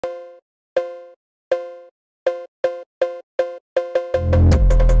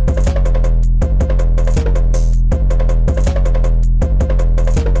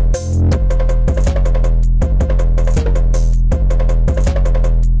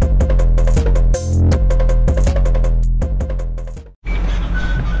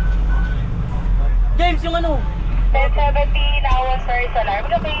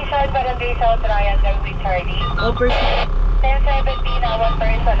first. 1070 na 1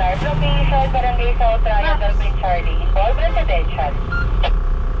 personal. Location, Barangay South, Triangle, Prince Charlie. Involved residential.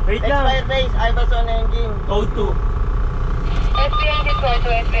 Wait lang. Expired base, Iverson Engine. Code 2. SP engine code 2,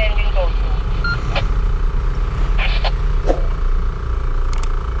 SP engine code 2.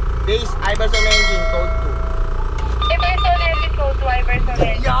 Base, Iverson Engine, code 2. Iverson engine code 2, Iverson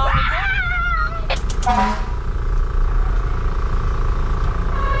engine.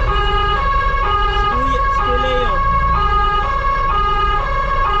 Skuleo.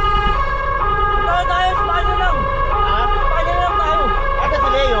 Tayo, Spano lang. Ha? Spano lang tayo. Ata si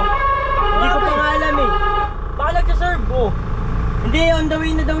Leo. Hindi ko pa nga alam eh. Baka nagsaserve ko. Hindi, on the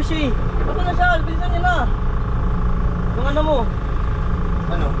way na daw siya eh. Ba't na siya? Bilisan niya na. Yung ano mo?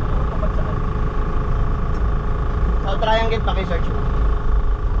 Ano? Sa triangle, paki-search mo.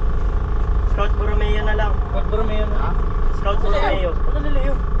 Scout Borromeo na lang. Scout Borromeo na. Ha? Scout Borromeo. Ano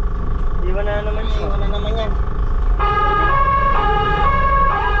nileo? Iwan na naman siya. Iwan na naman yan.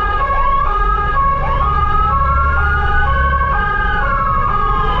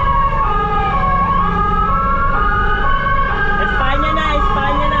 Espanya na,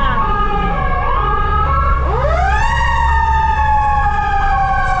 Espanya na.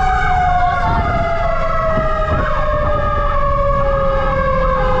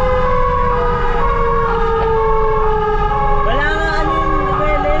 Wala nga ano yung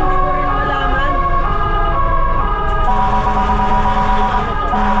novela, hindi ko rin malaman.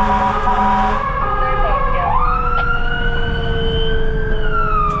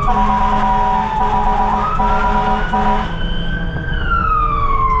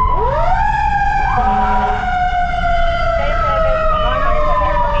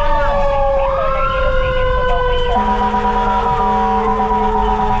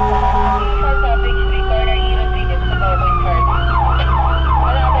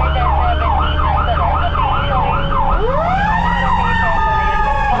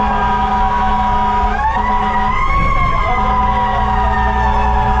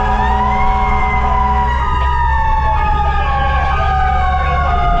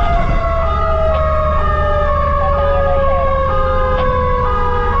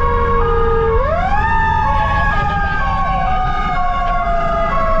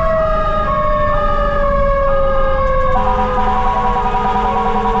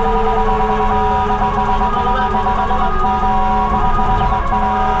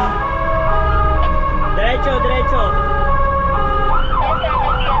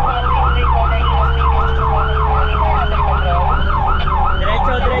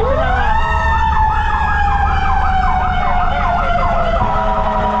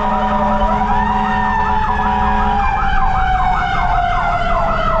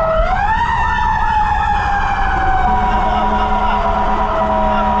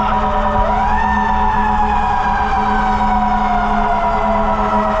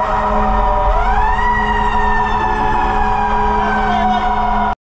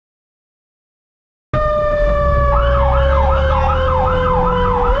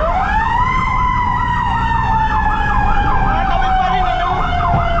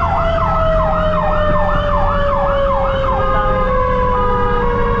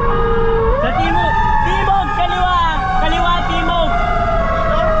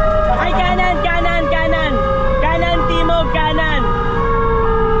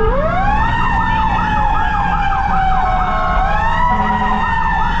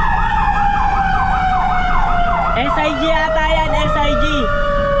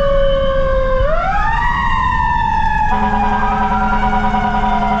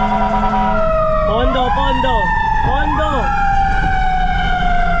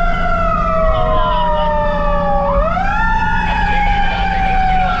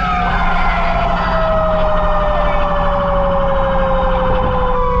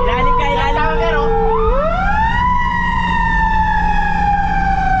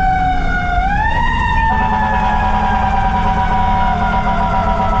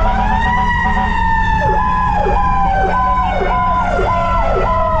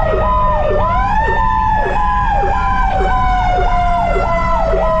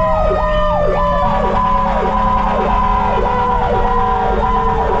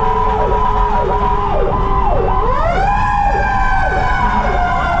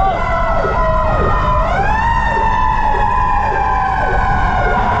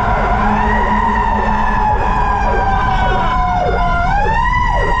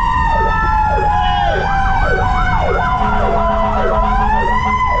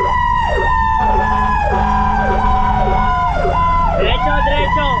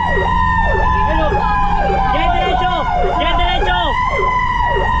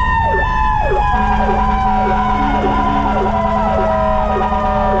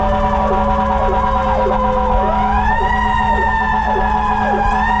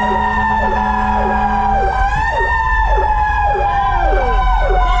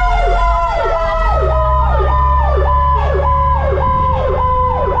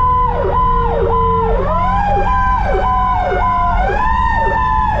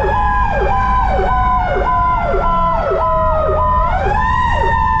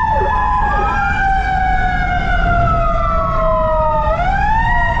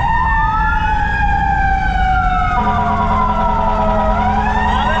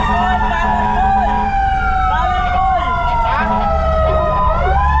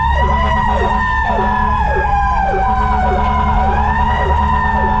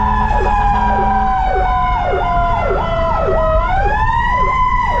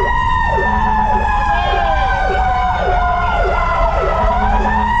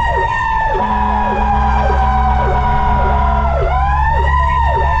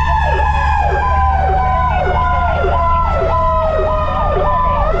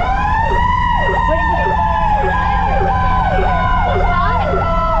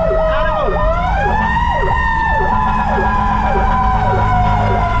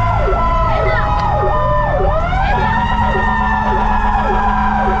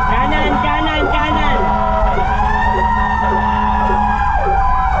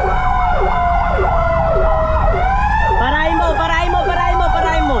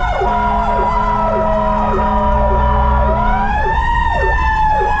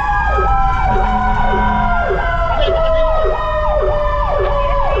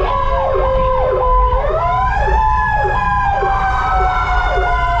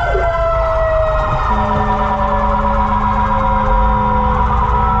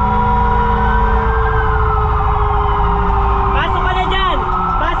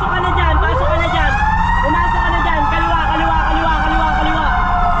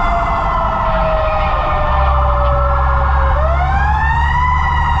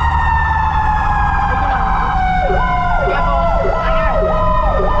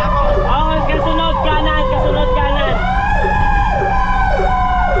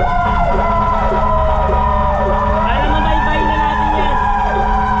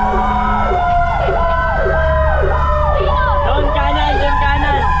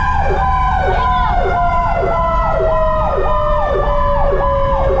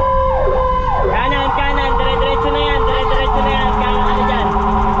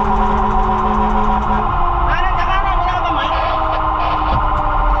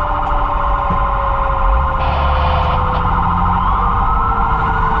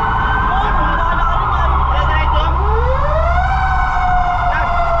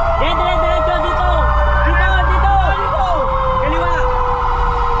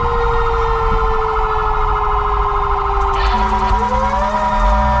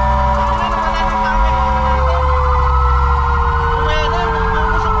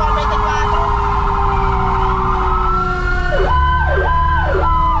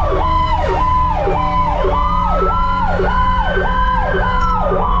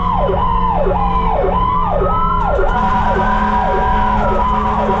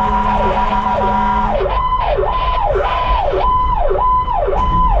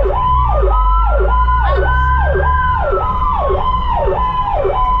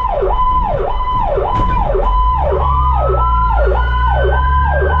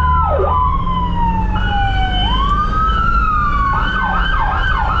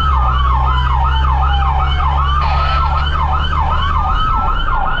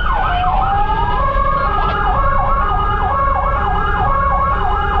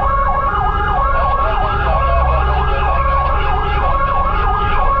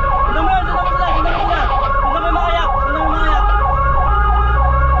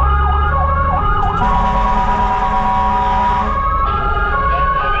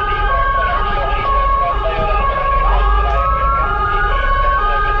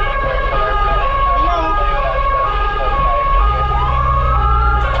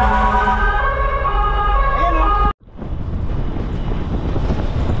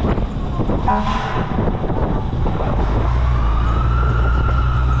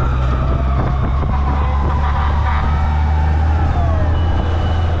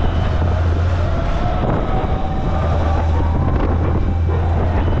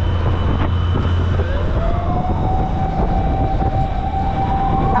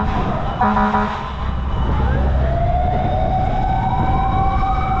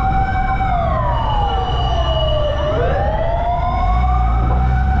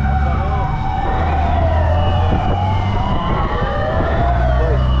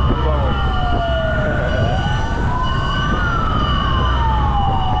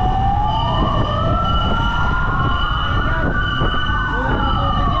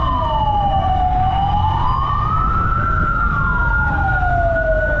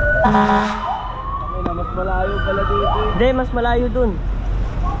 Hindi, mas malayo dun.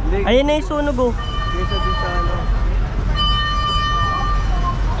 Ayun na yung sunog oh. Kesa din sa ano.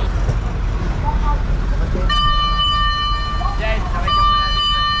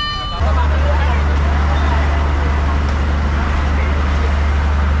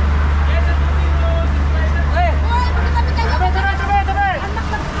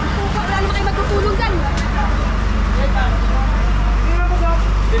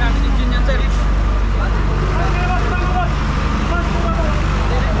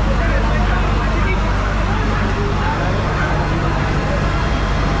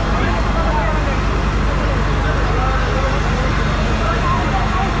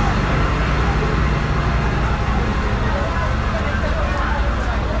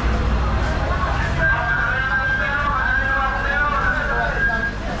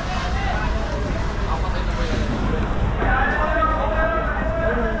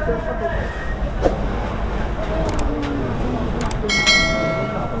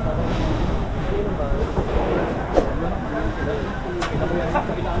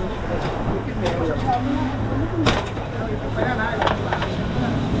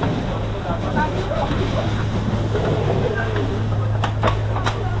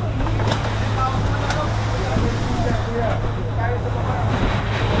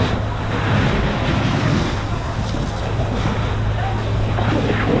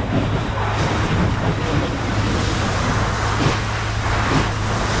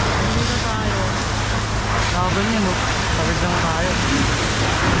 Laban yan, no? Tawid lang tayo.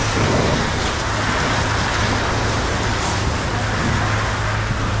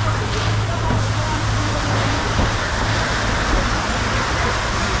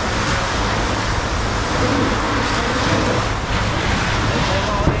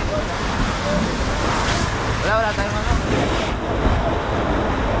 Wala tayong ano.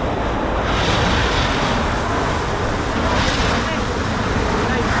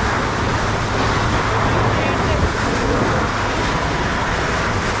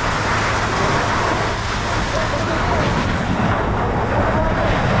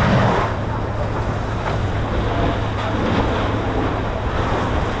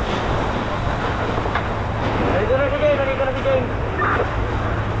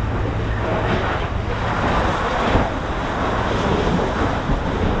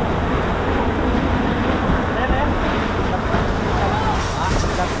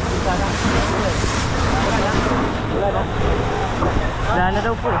 Wala na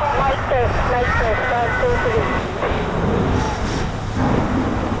daw po. Light test, 1, 2, 3.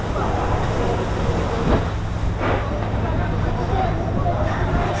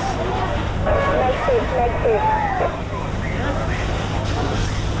 Light test.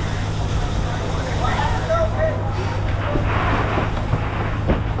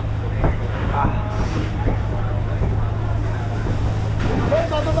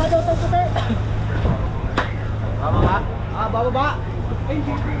 Bababa. Bababa.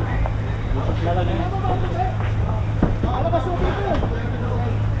 Ano ba suki ko?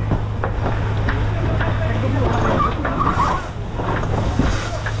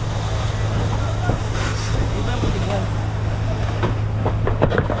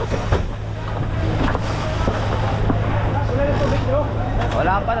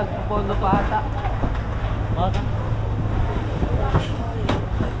 Wala pa, nagpupondo pa ata. Baka.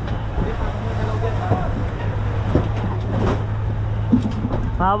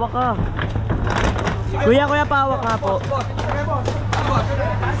 Pawak ka. Kuya, pawak nga po.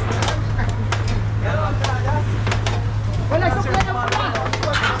 Wala sukli ng pula.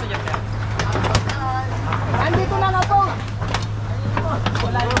 Andito lang ako.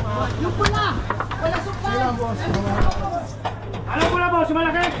 Yung pula. Wala sukli. Ano pula boss?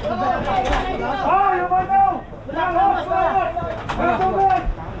 Malaki? Oh, yung bato!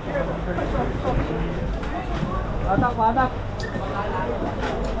 Patak, patak.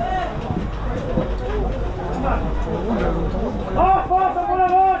 Boss! Boss! Ang pula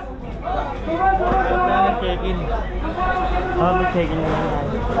boss! Tuman! Check-in. May check-in na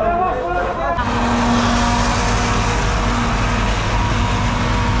lang.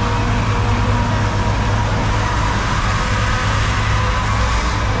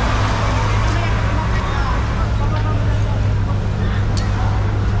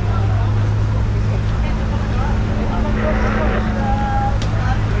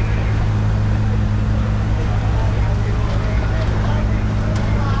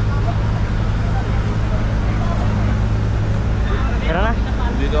 Tara na.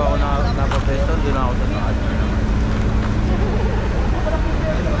 Dito ako napapesto, doon ako sa taas.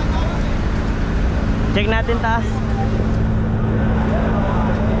 Check natin taas.